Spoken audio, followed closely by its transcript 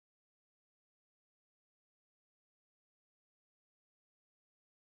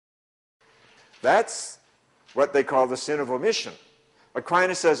That's what they call the sin of omission.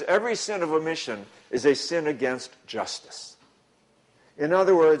 Aquinas says every sin of omission is a sin against justice. In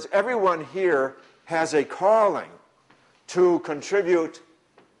other words, everyone here has a calling to contribute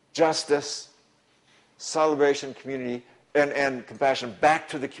justice, celebration, community, and compassion back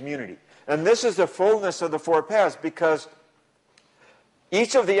to the community. And this is the fullness of the four paths, because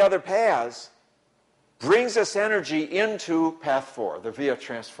each of the other paths brings this energy into path 4, the via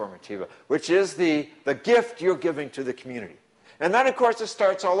transformativa, which is the gift you're giving to the community. And then, of course, it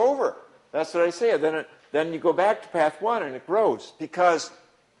starts all over. That's what I say. Then you go back to path 1 and it grows, because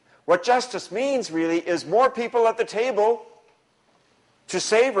what justice means really is more people at the table to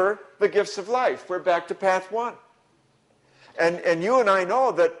savor the gifts of life. We're back to path 1. And you and I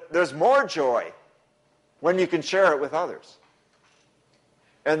know that there's more joy when you can share it with others.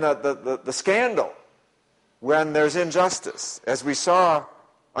 And the scandal when there's injustice, as we saw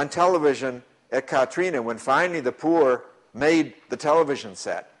on television at Katrina, when finally the poor made the television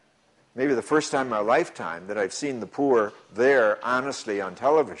set. Maybe the first time in my lifetime that I've seen the poor there honestly on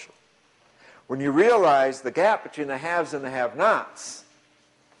television. When you realize the gap between the haves and the have-nots,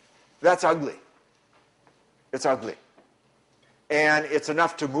 that's ugly. It's ugly. And it's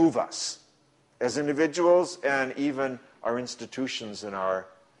enough to move us as individuals and even our institutions and our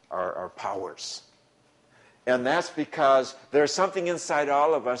powers. And that's because there's something inside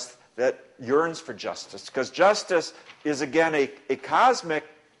all of us that yearns for justice. Because justice is, again, a cosmic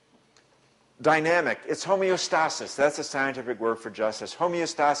dynamic. It's homeostasis. That's a scientific word for justice.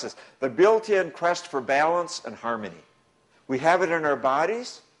 Homeostasis, the built-in quest for balance and harmony. We have it in our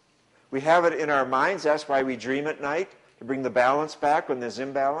bodies. We have it in our minds. That's why we dream at night, to bring the balance back when there's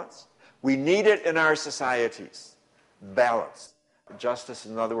imbalance. We need it in our societies. Balance. Justice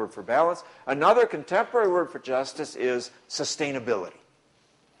is another word for balance. Another contemporary word for justice is sustainability.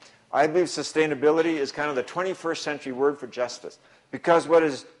 I believe sustainability is kind of the 21st century word for justice, because what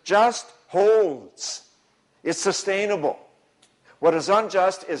is just holds. It's sustainable. What is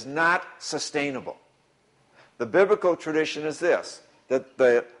unjust is not sustainable. The biblical tradition is this, that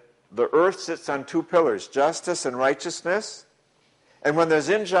the earth sits on two pillars, justice and righteousness. And when there's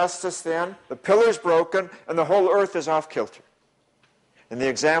injustice, then the pillar's broken and the whole earth is off kilter. And the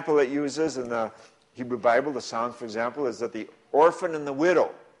example it uses in the Hebrew Bible, the Psalms, for example, is that the orphan and the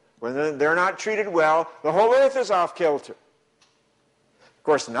widow, when they're not treated well, the whole earth is off kilter. Of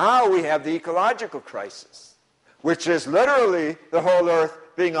course, now we have the ecological crisis, which is literally the whole earth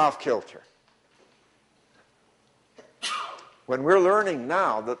being off kilter. When we're learning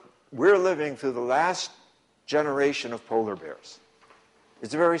now that we're living through the last generation of polar bears,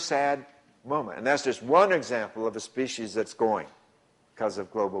 it's a very sad moment. And that's just one example of a species that's going because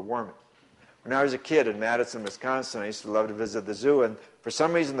of global warming. When I was a kid in Madison, Wisconsin, I used to love to visit the zoo, and for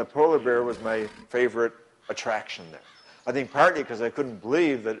some reason the polar bear was my favorite attraction there. I think partly because I couldn't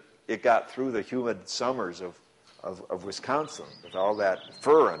believe that it got through the humid summers of Wisconsin with all that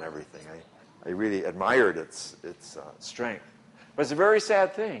fur and everything. I really admired its strength. But it's a very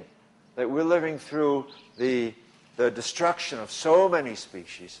sad thing that we're living through the destruction of so many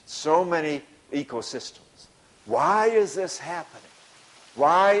species, so many ecosystems. Why is this happening?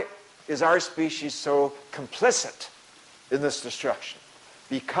 Why is our species so complicit in this destruction?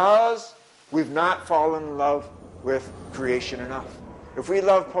 Because we've not fallen in love with creation enough. If we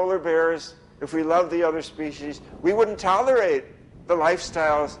love polar bears, if we love the other species, we wouldn't tolerate the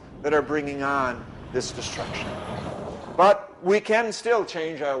lifestyles that are bringing on this destruction. But we can still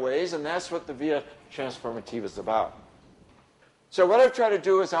change our ways, and that's what the Via Transformativa is about. So what I've tried to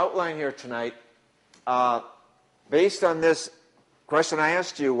do is outline here tonight, based on this question I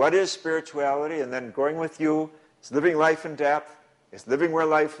asked you, what is spirituality? And then going with you, it's living life in depth, it's living where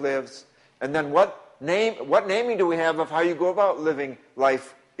life lives, and then what naming do we have of how you go about living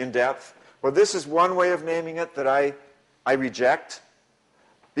life in depth? Well, this is one way of naming it that I reject,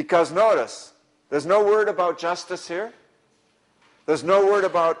 because notice, there's no word about justice here, there's no word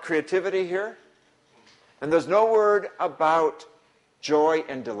about creativity here, and there's no word about joy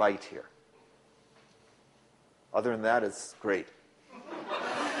and delight here. Other than that, it's great.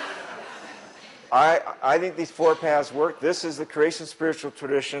 I think these four paths work. This is the creation spiritual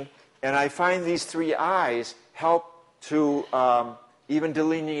tradition, and I find these three I's help to even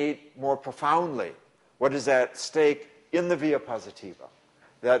delineate more profoundly what is at stake in the Via Positiva.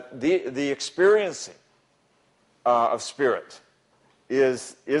 That the experiencing of spirit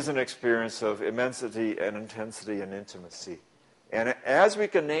is an experience of immensity and intensity and intimacy. And as we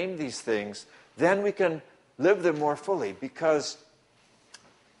can name these things, then we can live them more fully, because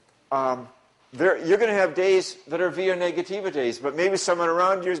you're going to have days that are Via Negativa days, but maybe someone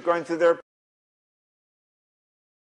around you is going through their